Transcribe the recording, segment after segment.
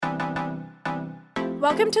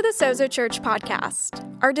Welcome to the Sozo Church podcast.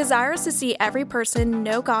 Our desire is to see every person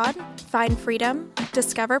know God, find freedom,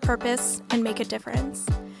 discover purpose, and make a difference.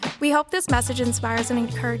 We hope this message inspires and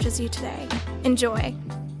encourages you today. Enjoy.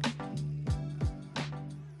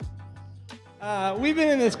 We've been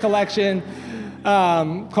in this collection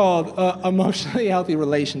called Emotionally Healthy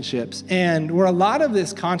Relationships, and where a lot of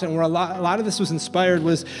this content, where a lot of this was inspired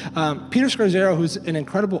was Peter Scazzero, who's an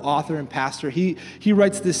incredible author and pastor. He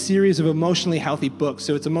writes this series of emotionally healthy books.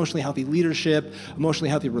 So it's emotionally healthy leadership, emotionally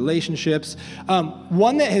healthy relationships.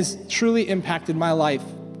 One that has truly impacted my life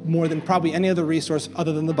more than probably any other resource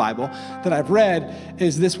other than the Bible that I've read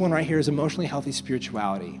is this one right here, is Emotionally Healthy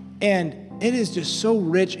Spirituality. And it is just so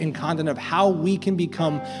rich in content of how we can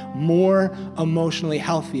become more emotionally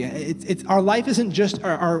healthy. It's our life isn't just,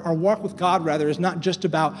 our walk with God, rather, is not just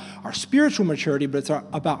about our spiritual maturity, but it's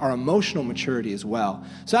about our emotional maturity as well.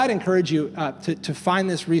 So I'd encourage you to find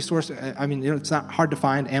this resource. I mean, it's not hard to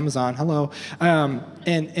find. Amazon, hello.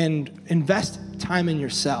 And invest time in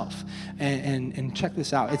yourself and check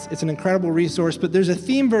this out. It's an incredible resource, but there's a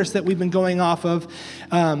theme verse that we've been going off of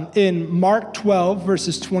in Mark 12,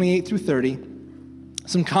 verses 28 through 30.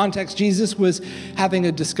 Some context, Jesus was having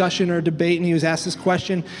a discussion or a debate, and he was asked this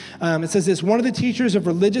question. It says this: one of the teachers of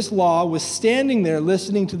religious law was standing there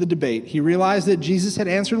listening to the debate. He realized that Jesus had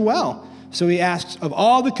answered well, so he asked, of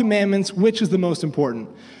all the commandments, which is the most important?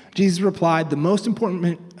 Jesus replied, the most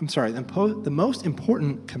important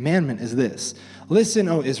commandment is this: listen,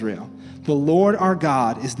 O Israel, the Lord our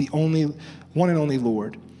God is the only one and only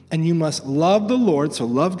Lord, and you must love the Lord, so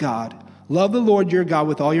love God. Love the Lord your God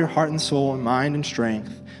with all your heart and soul and mind and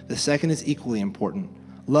strength. The second is equally important.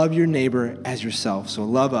 Love your neighbor as yourself, so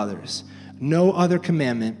love others. No other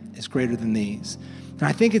commandment is greater than these. And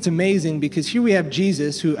I think it's amazing because here we have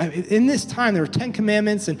Jesus who, in this time, there were 10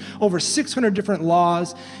 commandments and over 600 different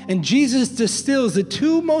laws. And Jesus distills the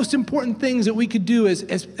two most important things that we could do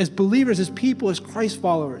as believers, as people, as Christ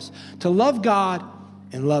followers: to love God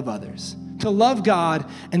and love others. To love God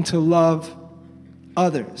and to love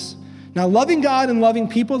others. Now, loving God and loving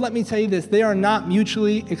people, let me tell you this, they are not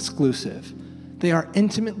mutually exclusive. They are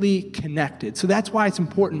intimately connected. So that's why it's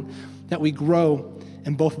important that we grow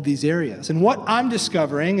in both of these areas. And what I'm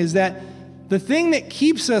discovering is that the thing that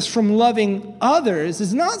keeps us from loving others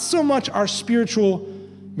is not so much our spiritual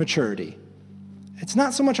maturity. It's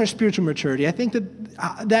not so much our spiritual maturity. I think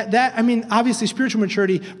that obviously spiritual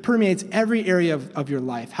maturity permeates every area of your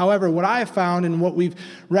life. However, what I have found and what we've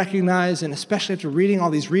recognized, and especially after reading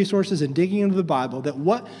all these resources and digging into the Bible, that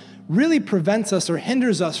what really prevents us or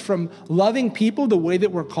hinders us from loving people the way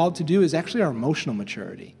that we're called to do is actually our emotional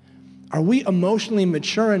maturity. Are we emotionally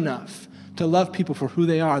mature enough to love people for who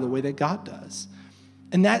they are the way that God does?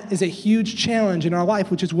 And that is a huge challenge in our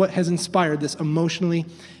life, which is what has inspired this Emotionally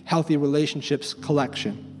Healthy Relationships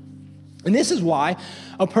collection. And this is why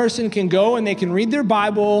a person can go and they can read their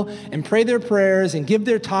Bible and pray their prayers and give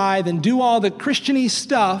their tithe and do all the Christian-y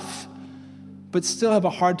stuff, but still have a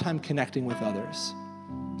hard time connecting with others.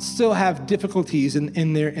 Still have difficulties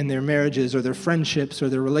in their marriages or their friendships or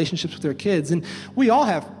their relationships with their kids. And we all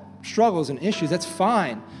have struggles and issues. That's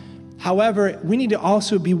fine. However, we need to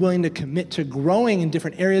also be willing to commit to growing in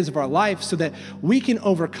different areas of our life so that we can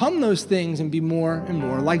overcome those things and be more and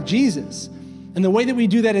more like Jesus. And the way that we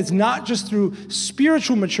do that is not just through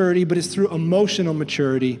spiritual maturity, but it's through emotional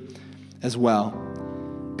maturity as well.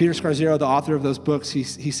 Peter Scazzero, the author of those books,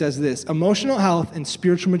 he says this: emotional health and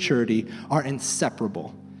spiritual maturity are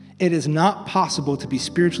inseparable. It is not possible to be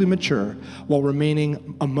spiritually mature while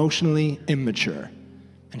remaining emotionally immature.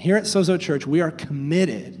 And here at Sozo Church, we are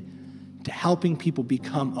committed to helping people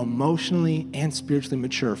become emotionally and spiritually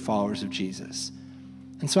mature followers of Jesus.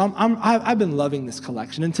 And so I've been loving this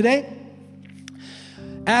collection. And today,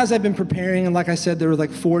 as I've been preparing, and like I said, there were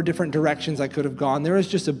like 4 different directions I could have gone, there was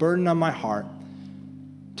just a burden on my heart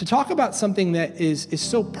to talk about something that is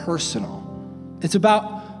so personal. It's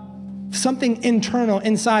about something internal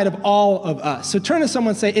inside of all of us. So turn to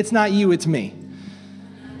someone and say, it's not you, it's me.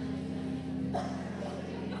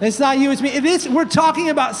 It's not you, it's me. We're talking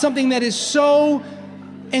about something that is so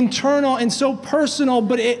internal and so personal,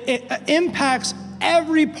 but it impacts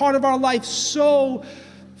every part of our life so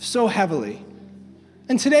heavily.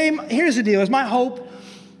 And today, here's the deal, is my hope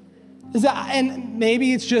is that, and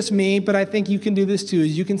maybe it's just me, but I think you can do this too,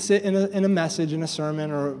 is you can sit in a message, in a sermon,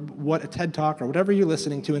 or a TED Talk, or whatever you're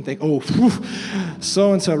listening to and think, oh,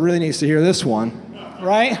 so-and-so really needs to hear this one,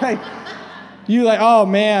 right? You like, oh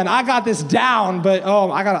man, I got this down, but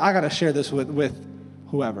I gotta share this with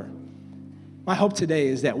whoever. My hope today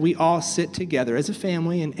is that we all sit together as a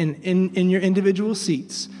family and in your individual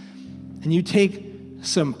seats, and you take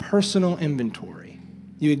some personal inventory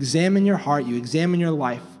you examine your heart, you examine your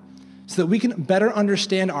life, so that we can better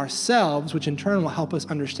understand ourselves, which in turn will help us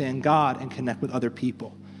understand God and connect with other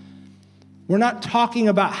people. We're not talking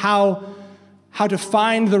about how to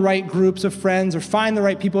find the right groups of friends or find the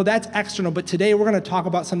right people. That's external. But today we're going to talk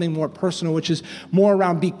about something more personal, which is more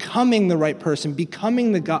around becoming the right person,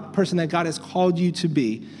 becoming the person that God has called you to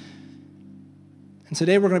be. And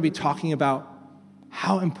today we're going to be talking about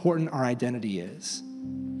how important our identity is.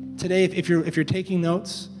 Today, if you're taking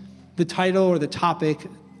notes, the title or the topic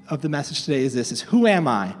of the message today is this, is Who Am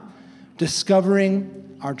I?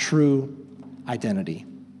 Discovering our true identity.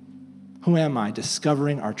 Who am I?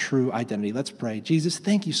 Discovering our true identity. Let's pray. Jesus,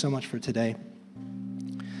 thank you so much for today.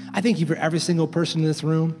 I thank you for every single person in this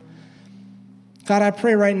room. God, I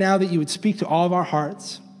pray right now that you would speak to all of our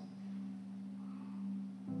hearts,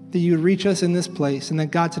 that you would reach us in this place, and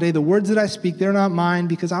that, God, today the words that I speak, they're not mine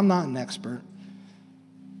because I'm not an expert.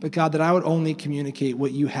 But, God, that I would only communicate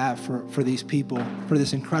what you have for these people, for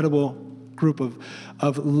this incredible group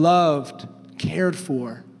of loved, cared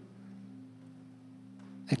for,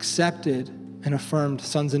 accepted, and affirmed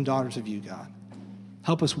sons and daughters of you, God.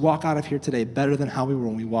 Help us walk out of here today better than how we were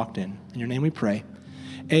when we walked in. In your name we pray.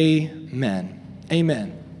 Amen.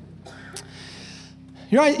 Amen.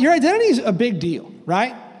 Your identity is a big deal,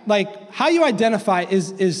 right? Like, how you identify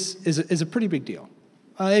is a pretty big deal.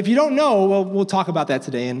 If you don't know, well, we'll talk about that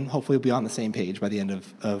today, and hopefully we'll be on the same page by the end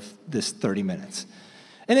of this 30 minutes.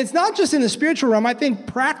 And it's not just in the spiritual realm. I think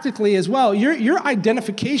practically as well, your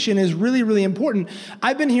identification is really, really important.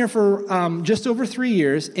 I've been here for just over 3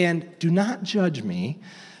 years, and do not judge me,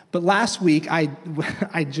 but last week I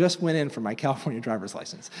just went in for my California driver's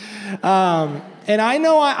license. And I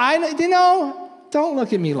know, don't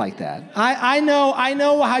look at me like that. I know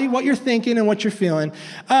what you're thinking and what you're feeling.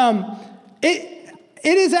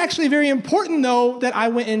 It is actually very important, though, that I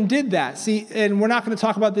went and did that. See, and we're not going to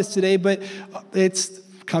talk about this today, but it's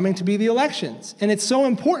coming to be the elections. And it's so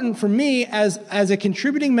important for me as a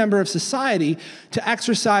contributing member of society to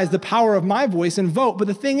exercise the power of my voice and vote. But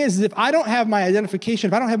the thing is if I don't have my identification,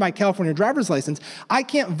 if I don't have my California driver's license, I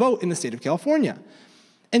can't vote in the state of California.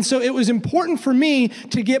 And so it was important for me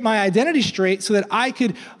to get my identity straight so that I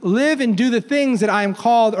could live and do the things that I am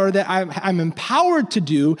called or that I'm empowered to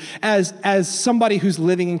do as somebody who's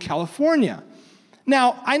living in California.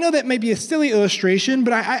 Now, I know that may be a silly illustration,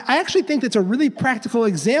 but I actually think that's a really practical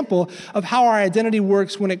example of how our identity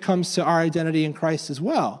works when it comes to our identity in Christ as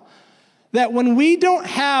well. That when we don't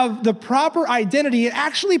have the proper identity, it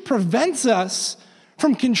actually prevents us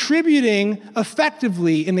from contributing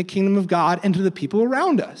effectively in the kingdom of God and to the people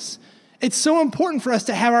around us. It's so important for us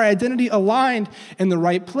to have our identity aligned in the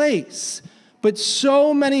right place. But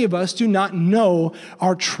so many of us do not know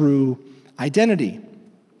our true identity.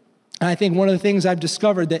 And I think one of the things I've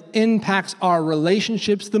discovered that impacts our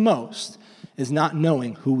relationships the most is not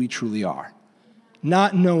knowing who we truly are.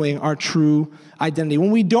 Not knowing our true identity.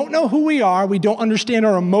 When we don't know who we are, we don't understand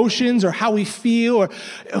our emotions or how we feel or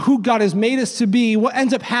who God has made us to be, what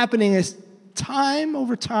ends up happening is time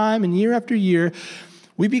over time and year after year,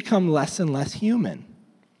 we become less and less human.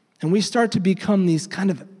 And we start to become these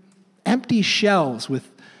kind of empty shells with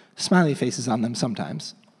smiley faces on them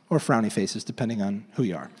sometimes, or frowny faces, depending on who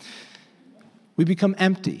you are. We become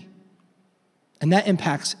empty. And that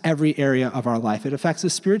impacts every area of our life. It affects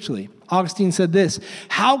us spiritually. Augustine said this,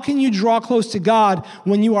 how can you draw close to God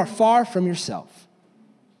when you are far from yourself?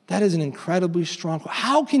 That is an incredibly strong quote.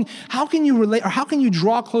 How can you relate, or how can you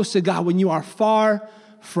draw close to God when you are far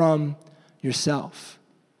from yourself?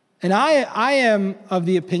 And I am of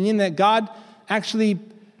the opinion that God actually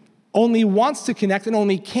only wants to connect and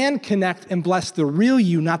only can connect and bless the real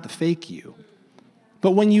you, not the fake you.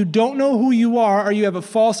 But when you don't know who you are or you have a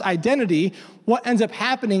false identity, what ends up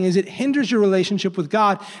happening is it hinders your relationship with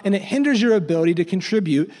God and it hinders your ability to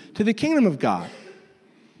contribute to the kingdom of God.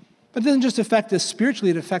 But it doesn't just affect us spiritually,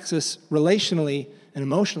 it affects us relationally and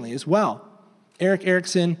emotionally as well. Erik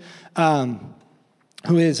Erikson,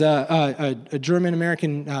 who is a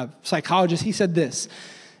German-American psychologist, he said this,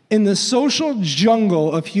 in the social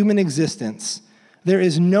jungle of human existence, there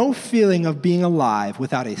is no feeling of being alive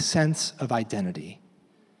without a sense of identity.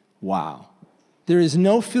 Wow. There is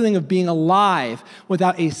no feeling of being alive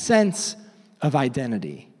without a sense of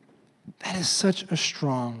identity. That is such a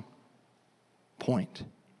strong point.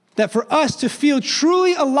 That for us to feel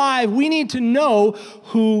truly alive, we need to know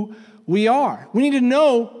who we are. We need to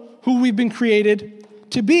know who we've been created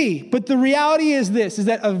to be. But the reality is this, is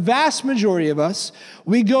that a vast majority of us,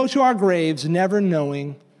 we go to our graves never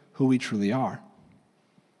knowing who we truly are.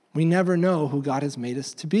 We never know who God has made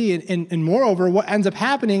us to be. And moreover, what ends up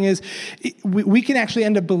happening is we can actually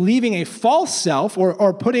end up believing a false self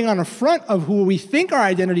or putting on a front of who we think our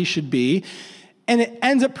identity should be, and it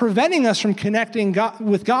ends up preventing us from connecting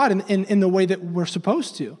with God in the way that we're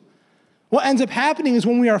supposed to. What ends up happening is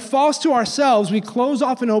when we are false to ourselves, we close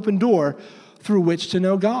off an open door through which to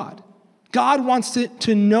know God. God wants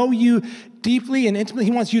to know you deeply and intimately.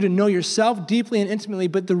 He wants you to know yourself deeply and intimately,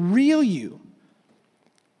 but the real you,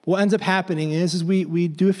 what ends up happening is we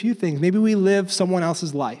do a few things. Maybe we live someone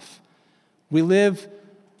else's life. We live,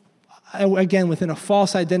 again, within a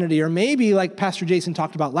false identity. Or maybe, like Pastor Jason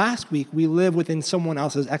talked about last week, we live within someone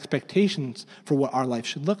else's expectations for what our life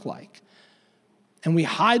should look like. And we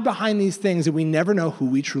hide behind these things and we never know who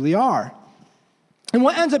we truly are. And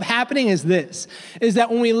what ends up happening is this, is that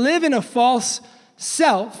when we live in a false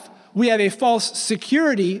self, we have a false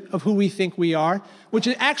security of who we think we are, which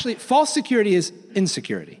is actually, false security is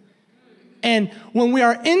insecurity. And when we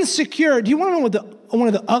are insecure, do you want to know what one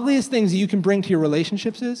of the ugliest things that you can bring to your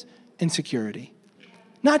relationships is? Insecurity.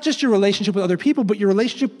 Not just your relationship with other people, but your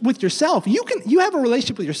relationship with yourself. You have a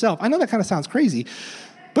relationship with yourself. I know that kind of sounds crazy,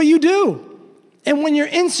 but you do. And when you're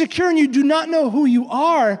insecure and you do not know who you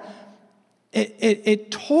are,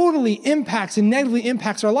 it totally impacts and negatively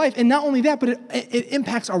impacts our life. And not only that, but it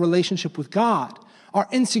impacts our relationship with God. Our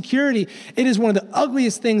insecurity, it is one of the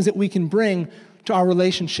ugliest things that we can bring to our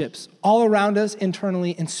relationships, all around us,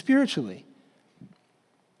 internally and spiritually.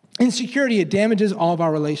 Insecurity, it damages all of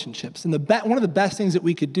our relationships. And one of the best things that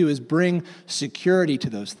we could do is bring security to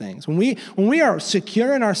those things. When we are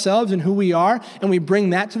secure in ourselves and who we are, and we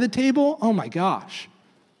bring that to the table, oh my gosh,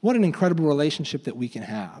 what an incredible relationship that we can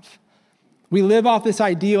have. We live off this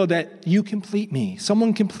ideal that you complete me,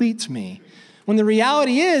 someone completes me. When the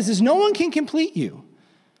reality is no one can complete you.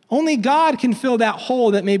 Only God can fill that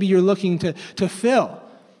hole that maybe you're looking to fill.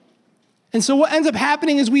 And so what ends up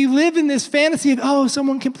happening is we live in this fantasy of,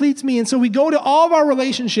 someone completes me. And so we go to all of our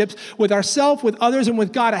relationships with ourselves, with others, and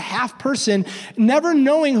with God, a half person, never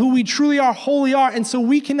knowing who we truly are, wholly are. And so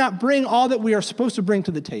we cannot bring all that we are supposed to bring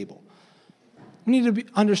to the table. We need to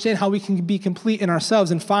understand how we can be complete in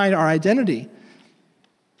ourselves and find our identity.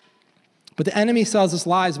 But the enemy sells us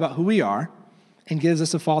lies about who we are and gives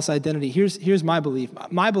us a false identity. Here's my belief.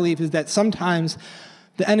 My belief is that sometimes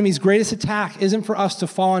the enemy's greatest attack isn't for us to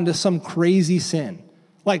fall into some crazy sin,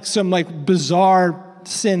 like some bizarre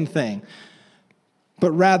sin thing.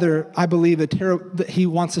 But rather, I believe that he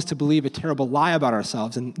wants us to believe a terrible lie about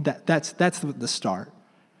ourselves, and that's the start.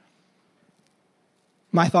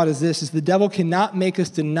 My thought is this, is the devil cannot make us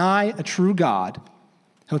deny a true God.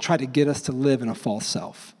 He'll try to get us to live in a false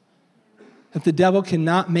self. If the devil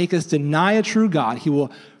cannot make us deny a true God, he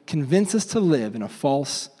will convince us to live in a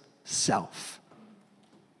false self.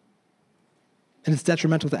 And it's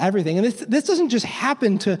detrimental to everything. And this doesn't just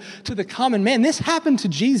happen to the common man. This happened to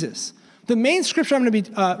Jesus. The main scripture I'm going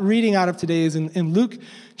to be reading out of today is in Luke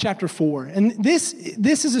chapter 4. And this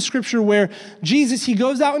is a scripture where Jesus, he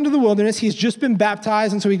goes out into the wilderness. He's just been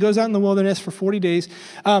baptized, and so he goes out in the wilderness for 40 days.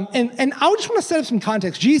 And I just want to set up some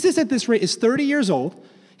context. Jesus at this rate is 30 years old.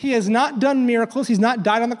 He has not done miracles. He's not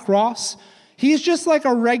died on the cross. He's just like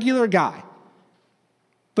a regular guy.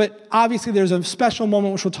 But obviously there's a special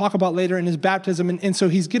moment, which we'll talk about later, in his baptism. And so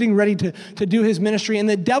he's getting ready to do his ministry. And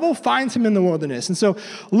the devil finds him in the wilderness. And so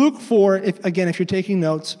Luke 4, if you're taking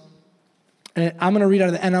notes, and I'm going to read out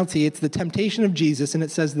of the NLT. It's the temptation of Jesus, and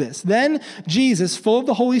it says this. Then Jesus, full of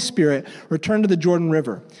the Holy Spirit, returned to the Jordan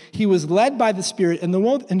River. He was led by the Spirit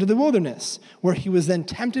into the wilderness, where he was then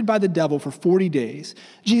tempted by the devil for 40 days.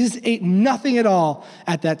 Jesus ate nothing at all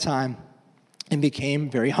at that time and became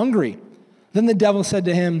very hungry. Then the devil said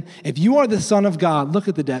to him, if you are the Son of God, look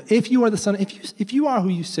at the devil. If you are the Son, if you are who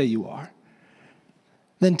you say you are,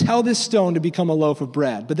 then tell this stone to become a loaf of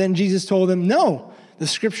bread. But then Jesus told him, no, the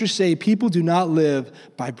scriptures say people do not live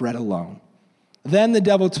by bread alone. Then the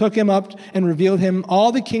devil took him up and revealed him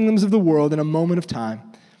all the kingdoms of the world in a moment of time.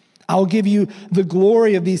 I will give you the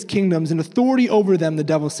glory of these kingdoms and authority over them, the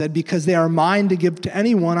devil said, because they are mine to give to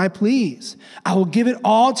anyone I please. I will give it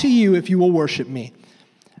all to you if you will worship me.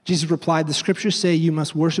 Jesus replied, the scriptures say you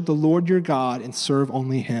must worship the Lord your God and serve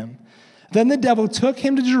only him. Then the devil took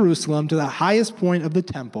him to Jerusalem, to the highest point of the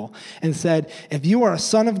temple, and said, if you are a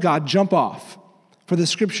son of God, jump off. For the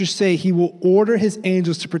scriptures say he will order his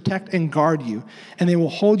angels to protect and guard you, and they will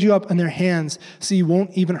hold you up in their hands so you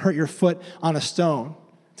won't even hurt your foot on a stone.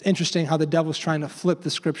 It's interesting how the devil's trying to flip the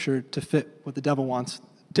scripture to fit what the devil wants.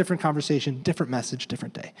 Different conversation, different message,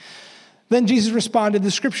 different day. Then Jesus responded,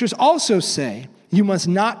 the scriptures also say, you must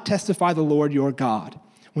not testify the Lord your God.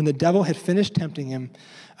 When the devil had finished tempting him,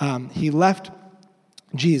 he left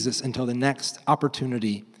Jesus until the next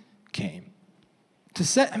opportunity came.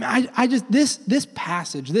 This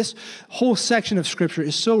passage, this whole section of Scripture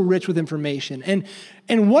is so rich with information.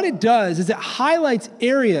 And what it does is it highlights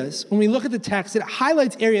areas, when we look at the text, it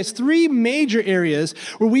highlights areas, three major areas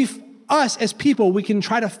where us as people, we can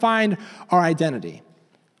try to find our identity.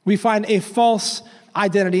 We find a false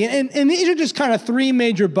identity. And these are just kind of three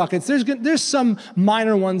major buckets. There's some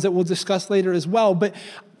minor ones that we'll discuss later as well, but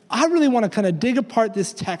I really want to kind of dig apart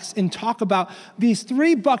this text and talk about these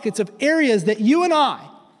three buckets of areas that you and I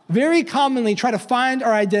very commonly try to find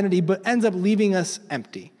our identity, but ends up leaving us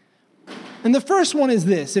empty. And the first one is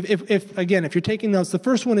this. If you're taking notes, the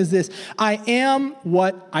first one is this. I am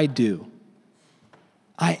what I do.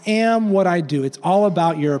 I am what I do. It's all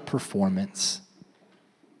about your performance.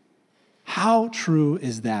 How true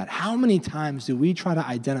is that? How many times do we try to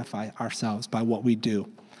identify ourselves by what we do?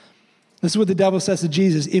 This is what the devil says to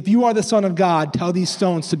Jesus. If you are the Son of God, tell these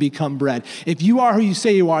stones to become bread. If you are who you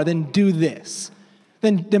say you are, then do this.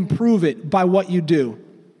 Then prove it by what you do.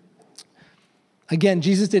 Again,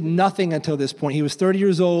 Jesus did nothing until this point. He was 30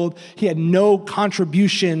 years old. He had no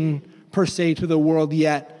contribution per se to the world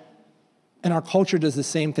yet. And our culture does the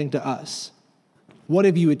same thing to us. What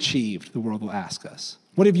have you achieved, the world will ask us.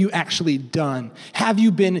 What have you actually done? Have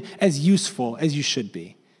you been as useful as you should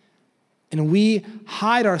be? And we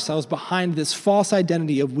hide ourselves behind this false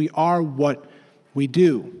identity of we are what we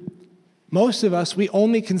do. Most of us, we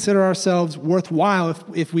only consider ourselves worthwhile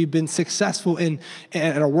if we've been successful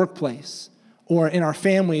at our workplace or in our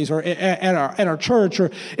families or at our church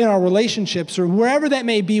or in our relationships or wherever that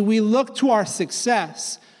may be. We look to our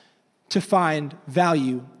success to find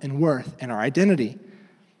value and worth in our identity.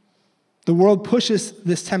 The world pushes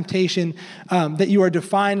this temptation that you are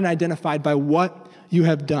defined and identified by what you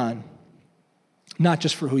have done, not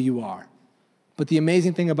just for who you are. But the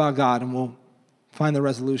amazing thing about God, and we'll find the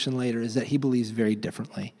resolution later, is that he believes very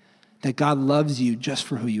differently. That God loves you just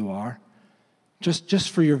for who you are.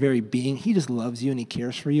 Just for your very being. He just loves you and he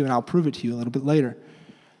cares for you, and I'll prove it to you a little bit later.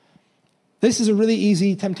 This is a really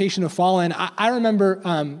easy temptation to fall in. I remember,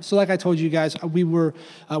 so like I told you guys,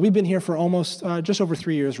 we've been here for almost, just over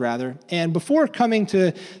 3 years rather. And before coming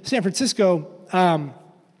to San Francisco,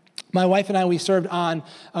 my wife and I, we served on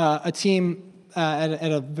a team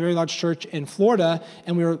at a very large church in Florida,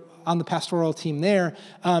 and we were on the pastoral team there.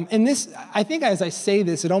 And this, I think as I say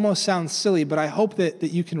this, it almost sounds silly, but I hope that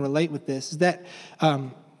you can relate with this, is that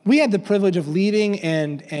we had the privilege of leading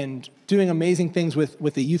and doing amazing things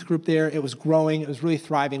with the youth group there. It was growing. It was really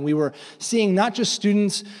thriving. We were seeing not just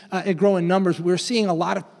students grow in numbers, but we were seeing a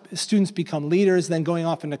lot of students become leaders, then going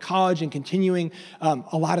off into college and continuing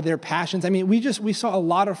a lot of their passions. I mean, we saw a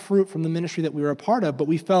lot of fruit from the ministry that we were a part of, but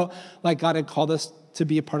we felt like God had called us to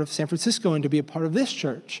be a part of San Francisco and to be a part of this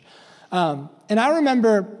church. And I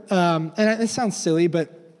remember, and it sounds silly,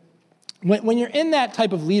 but when you're in that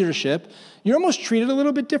type of leadership, you're almost treated a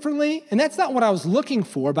little bit differently. And that's not what I was looking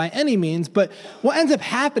for by any means, but what ends up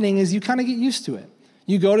happening is you kind of get used to it.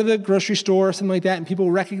 You go to the grocery store or something like that, and people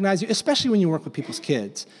recognize you, especially when you work with people's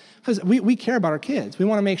kids. Because we care about our kids. We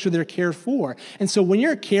want to make sure they're cared for. And so when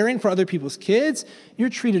you're caring for other people's kids, you're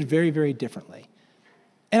treated very, very differently.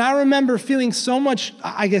 And I remember feeling so much,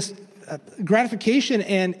 gratification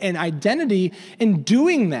and identity in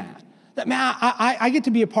doing that. That, man, I get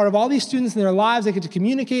to be a part of all these students in their lives. I get to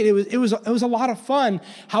communicate. It was a lot of fun.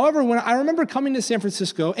 However, when I remember coming to San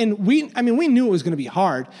Francisco, and we knew it was going to be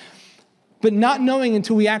hard, but not knowing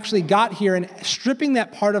until we actually got here and stripping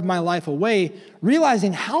that part of my life away,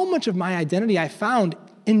 realizing how much of my identity I found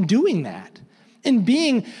in doing that. In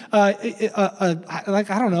being,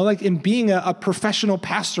 in being a professional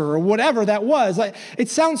pastor or whatever that was. Like, it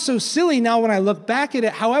sounds so silly now when I look back at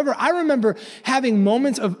it. However, I remember having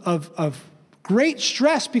moments of great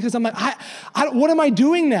stress because I'm like, what am I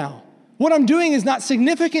doing now? What I'm doing is not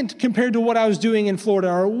significant compared to what I was doing in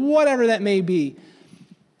Florida or whatever that may be.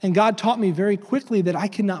 And God taught me very quickly that I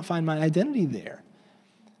could not find my identity there.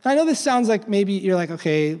 And I know this sounds like maybe you're like,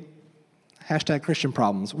 okay, hashtag Christian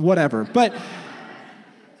problems, whatever. But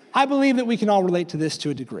I believe that we can all relate to this to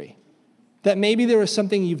a degree. That maybe there was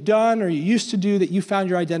something you've done or you used to do that you found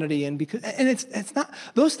your identity in. And it's not,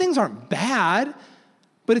 those things aren't bad,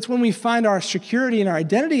 but it's when we find our security and our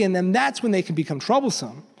identity in them, that's when they can become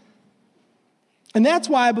troublesome. And that's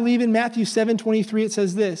why I believe in Matthew 7:23, it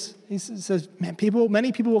says this. He says,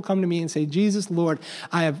 many people will come to me and say, Jesus, Lord,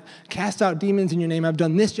 I have cast out demons in your name. I've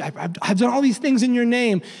done this. I've done all these things in your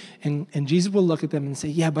name. And Jesus will look at them and say,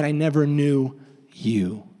 yeah, but I never knew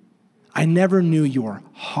you. I never knew your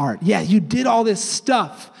heart. Yeah, you did all this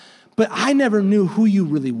stuff, but I never knew who you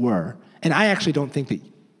really were. And I actually don't think that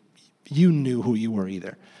you knew who you were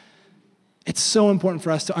either. It's so important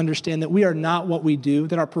for us to understand that we are not what we do,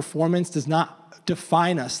 that our performance does not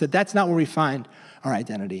define us, that that's not where we find our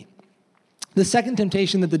identity. The second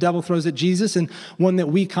temptation that the devil throws at Jesus, and one that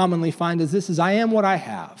we commonly find, is this: I am what I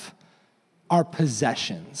have. Our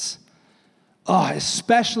possessions.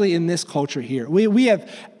 Especially in this culture here. We have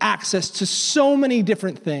access to so many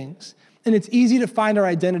different things, and it's easy to find our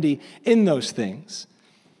identity in those things.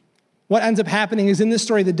 What ends up happening is, in this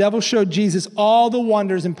story, the devil showed Jesus all the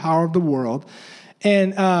wonders and power of the world,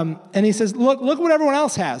 and he says, look what everyone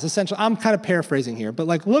else has, essentially. I'm kind of paraphrasing here, but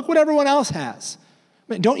look what everyone else has.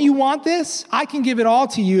 Don't you want this? I can give it all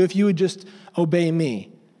to you if you would just obey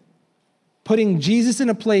me. Putting Jesus in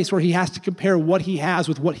a place where he has to compare what he has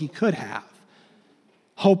with what he could have,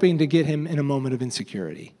 hoping to get him in a moment of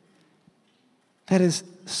insecurity. That is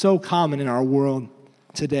so common in our world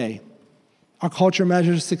today. Our culture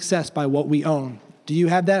measures success by what we own. Do you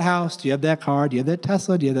have that house? Do you have that car? Do you have that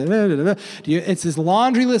Tesla? Do you have that? It's this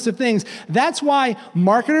laundry list of things. That's why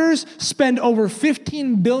marketers spend over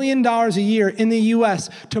 $15 billion a year in the U.S.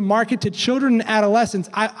 to market to children and adolescents.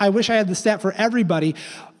 I wish I had the stat for everybody,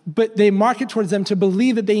 but they market towards them to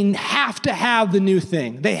believe that they have to have the new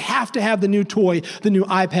thing. They have to have the new toy, the new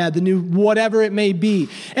iPad, the new whatever it may be.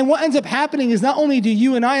 And what ends up happening is, not only do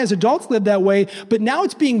you and I as adults live that way, but now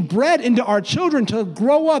it's being bred into our children to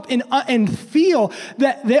grow up and feel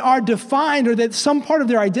that they are defined, or that some part of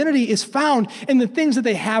their identity is found in the things that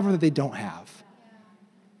they have or that they don't have.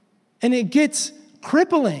 And it gets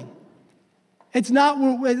crippling. It's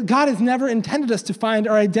not, God has never intended us to find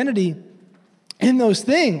our identity in those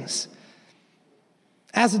things.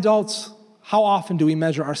 As adults, how often do we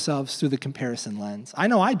measure ourselves through the comparison lens? I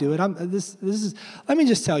know I do it. Let me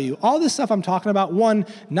just tell you, all this stuff I'm talking about,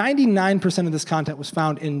 99% of this content was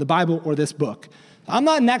found in the Bible or this book. I'm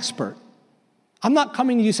not an expert. I'm not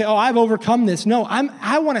coming to you and say, I've overcome this. No,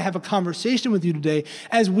 I want to have a conversation with you today,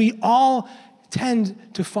 as we all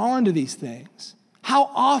tend to fall into these things.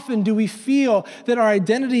 How often do we feel that our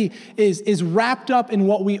identity is wrapped up in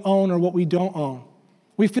what we own or what we don't own?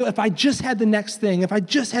 We feel, if I just had the next thing, if I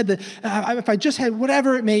just had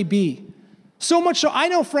whatever it may be. So much so, I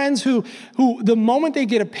know friends who the moment they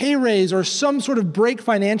get a pay raise or some sort of break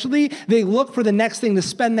financially, they look for the next thing to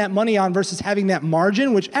spend that money on versus having that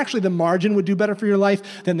margin, which actually the margin would do better for your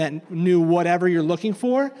life than that new whatever you're looking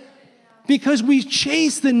for. Because we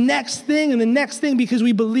chase the next thing and the next thing because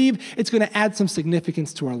we believe it's going to add some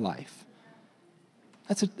significance to our life.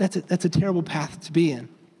 That's a terrible path to be in.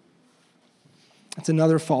 That's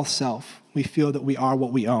another false self. We feel that we are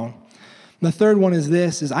what we own. And the third one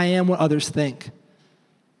is I am what others think.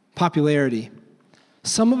 Popularity.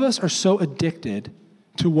 Some of us are so addicted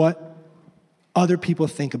to what other people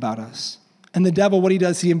think about us. And the devil, what he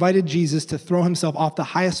does, he invited Jesus to throw himself off the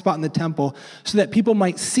highest spot in the temple so that people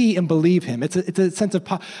might see and believe him. It's a sense of,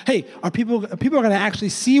 hey, people are going to actually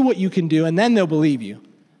see what you can do, and then they'll believe you.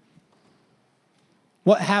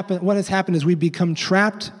 What has happened is we become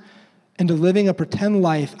trapped into living a pretend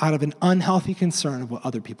life out of an unhealthy concern of what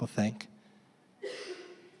other people think.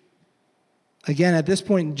 Again, at this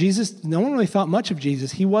point, Jesus, no one really thought much of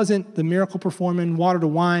Jesus. He wasn't the miracle performing, water to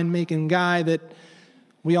wine making guy that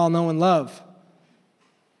we all know and love.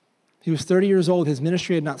 He was 30 years old. His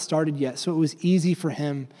ministry had not started yet, so it was easy for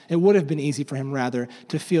him, it would have been easy for him, rather,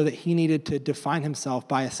 to feel that he needed to define himself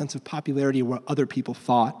by a sense of popularity where other people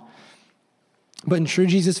thought. But in true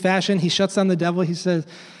Jesus fashion, he shuts down the devil. He says,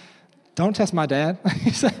 don't test my dad.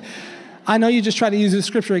 He said, I know you just try to use the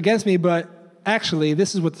scripture against me, but actually,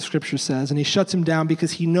 this is what the scripture says. And he shuts him down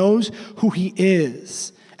because he knows who he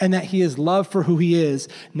is, and that he is loved for who he is,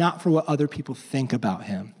 not for what other people think about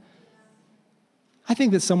him. I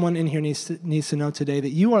think that someone in here needs to know today that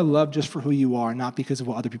you are loved just for who you are, not because of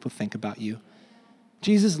what other people think about you.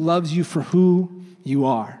 Jesus loves you for who you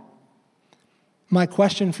are. My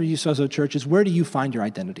question for you, Sozo Church, is where do you find your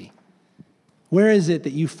identity? Where is it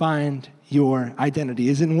that you find your identity?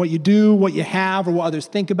 Is it in what you do, what you have, or what others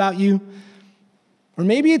think about you? Or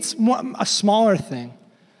maybe it's a smaller thing.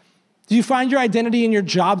 Do you find your identity in your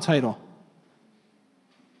job title?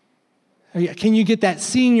 Can you get that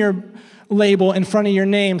senior label in front of your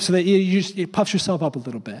name so that it puffs yourself up a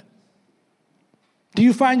little bit? Do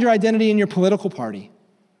you find your identity in your political party?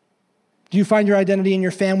 Do you find your identity in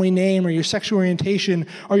your family name or your sexual orientation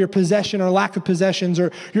or your possession or lack of possessions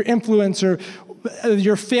or your influence or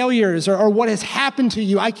your failures or what has happened to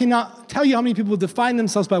you? I cannot tell you how many people define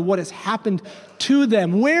themselves by what has happened to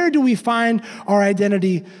them. Where do we find our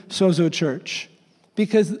identity, Sozo Church?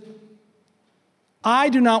 Because I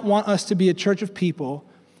do not want us to be a church of people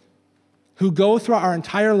who go throughout our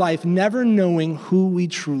entire life never knowing who we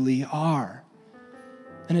truly are.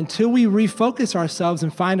 And until we refocus ourselves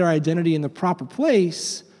and find our identity in the proper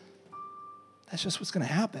place, that's just what's going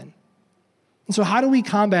to happen. And so how do we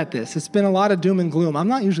combat this? It's been a lot of doom and gloom. I'm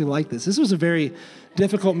not usually like this. This was a very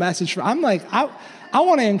difficult message. I'm like, I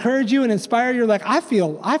want to encourage you and inspire you. Like, I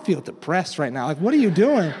feel depressed right now. Like, what are you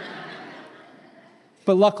doing?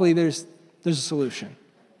 But luckily, there's a solution.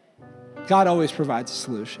 God always provides a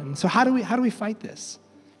solution. So how do we fight this?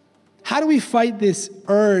 How do we fight this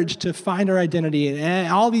urge to find our identity in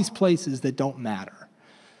all these places that don't matter?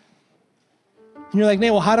 And you're like,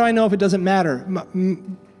 Nate, well, how do I know if it doesn't matter?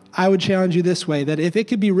 I would challenge you this way, that if it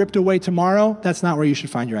could be ripped away tomorrow, that's not where you should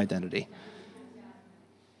find your identity.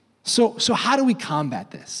 So how do we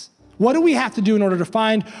combat this? What do we have to do in order to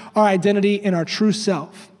find our identity in our true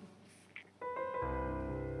self?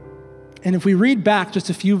 And if we read back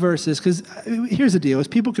just a few verses, because here's the deal, is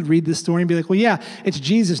people could read this story and be like, well, yeah, it's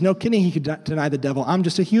Jesus. No kidding, he could deny the devil. I'm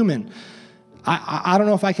just a human. I don't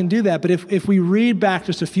know if I can do that, but if we read back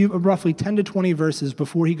just a few, roughly 10 to 20 verses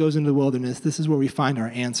before he goes into the wilderness, this is where we find our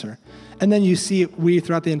answer. And then you see it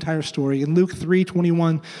throughout the entire story. In Luke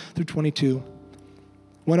 3:21 through 22,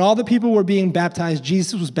 when all the people were being baptized,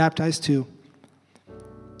 Jesus was baptized too.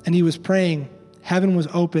 And he was praying, heaven was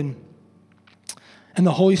open, and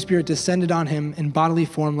the Holy Spirit descended on him in bodily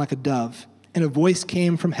form like a dove. And a voice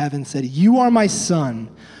came from heaven, said, "You are my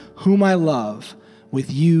son, whom I love. With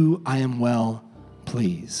you I am well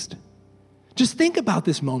pleased." Just think about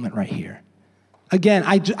this moment right here. Again,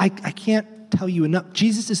 I can't tell you enough.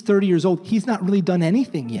 Jesus is 30 years old. He's not really done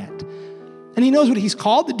anything yet. And he knows what he's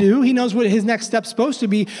called to do. He knows what his next step's supposed to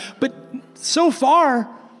be. But so far,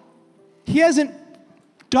 he hasn't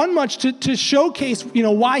done much to showcase,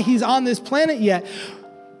 why he's on this planet yet.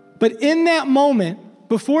 But in that moment,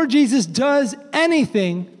 before Jesus does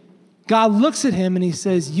anything, God looks at him and he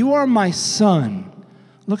says, "You are my son."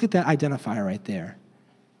 Look at that identifier right there.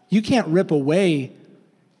 You can't rip away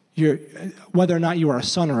whether or not you are a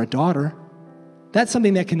son or a daughter. That's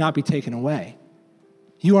something that cannot be taken away.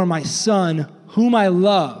 "You are my son, whom I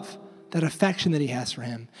love." That affection that he has for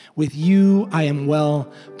him. "With you, I am well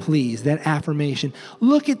pleased." That affirmation.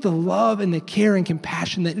 Look at the love and the care and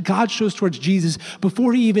compassion that God shows towards Jesus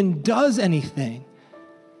before he even does anything.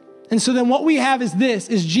 And so then what we have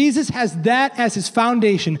is Jesus has that as his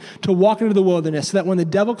foundation to walk into the wilderness, so that when the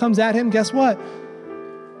devil comes at him, guess what?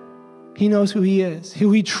 He knows who he is,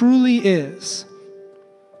 who he truly is.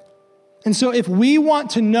 And so if we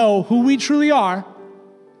want to know who we truly are,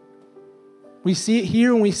 we see it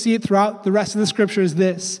here and we see it throughout the rest of the scripture is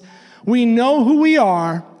this. We know who we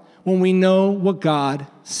are when we know what God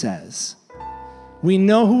says. We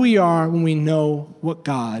know who we are when we know what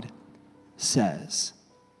God says.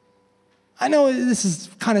 I know this is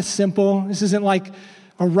kind of simple. This isn't like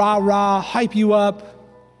a rah-rah, hype you up.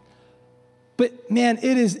 But man,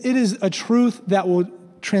 it is a truth that will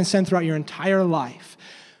transcend throughout your entire life.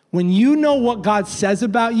 When you know what God says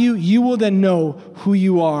about you, you will then know who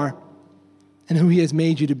you are and who he has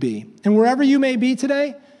made you to be. And wherever you may be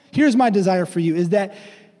today, here's my desire for you, is that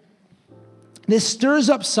this stirs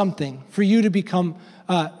up something for you to become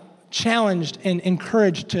challenged and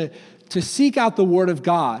encouraged to seek out the word of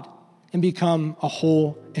God and become a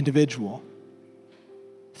whole individual.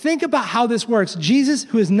 Think about how this works. Jesus,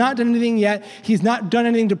 who has not done anything yet, he's not done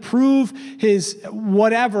anything to prove his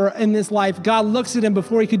whatever in this life. God looks at him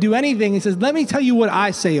before he could do anything. He says, "Let me tell you what I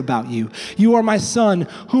say about you. You are my son,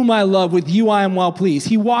 whom I love. With you I am well pleased."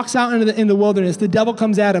 He walks out into the wilderness. The devil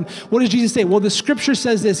comes at him. What does Jesus say? Well, the scripture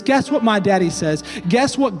says this. Guess what my daddy says?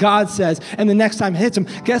 Guess what God says? And the next time it hits him,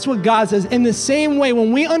 guess what God says? In the same way,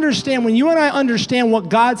 when you and I understand what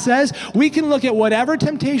God says, we can look at whatever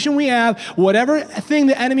temptation we have, whatever thing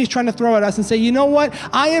the enemy's trying to throw at us and say, "You know what?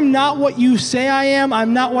 I am not what you say I am.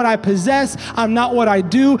 I'm not what I possess. I'm not what I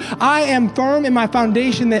do. I am firm in my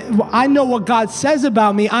foundation that I know what God says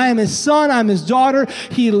about me. I am his son. I'm his daughter.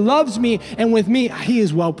 He loves me. And with me, he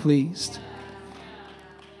is well pleased."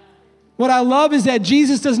 What I love is that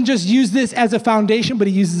Jesus doesn't just use this as a foundation, but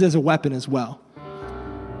he uses it as a weapon as well.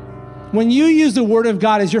 When you use the word of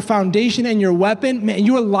God as your foundation and your weapon, man,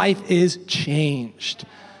 your life is changed.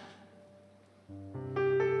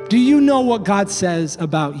 Do you know what God says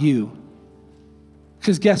about you?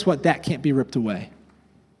 Because guess what? That can't be ripped away.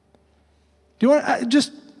 Do you want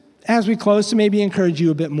just as we close to maybe encourage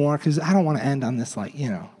you a bit more, because I don't want to end on this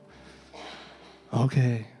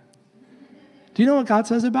okay. Do you know what God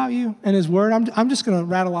says about you and his word? I'm just going to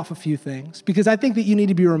rattle off a few things because I think that you need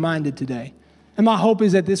to be reminded today. And my hope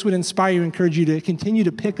is that this would inspire you, encourage you to continue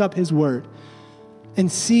to pick up his word.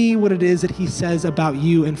 and see what it is that he says about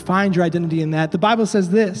you and find your identity in that. The Bible says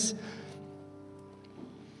this: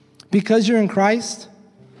 because you're in Christ,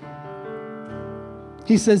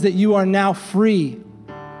 he says that you are now free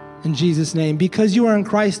in Jesus' name. Because you are in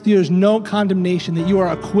Christ, there's no condemnation, that you are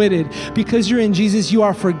acquitted. Because you're in Jesus, you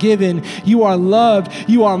are forgiven. You are loved.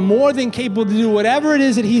 You are more than capable to do whatever it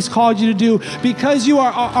is that he's called you to do. Because you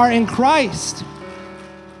are in Christ,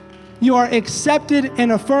 you are accepted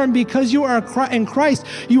and affirmed. Because you are in Christ,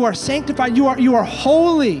 you are sanctified. You are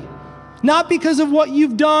holy. Not because of what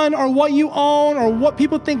you've done or what you own or what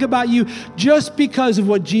people think about you, just because of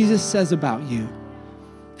what Jesus says about you.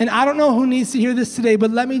 And I don't know who needs to hear this today, but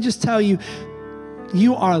let me just tell you,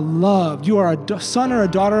 you are loved. You are a son or a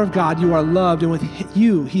daughter of God. You are loved, and with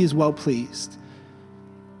you, he is well pleased.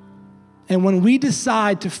 And when we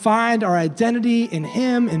decide to find our identity in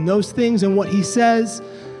him, in those things, and what he says,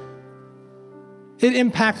 it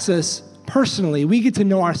impacts us personally. We get to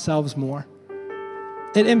know ourselves more.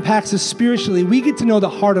 It impacts us spiritually. We get to know the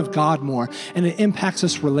heart of God more, and it impacts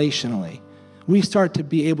us relationally. We start to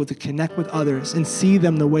be able to connect with others and see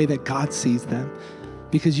them the way that God sees them,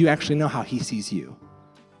 because you actually know how he sees you.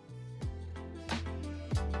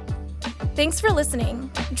 Thanks for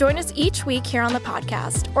listening. Join us each week here on the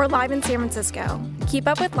podcast or live in San Francisco. Keep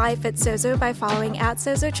up with life at Sozo by following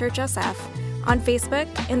 @SozoChurchSF on Facebook,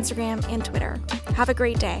 Instagram, and Twitter. Have a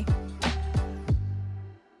great day.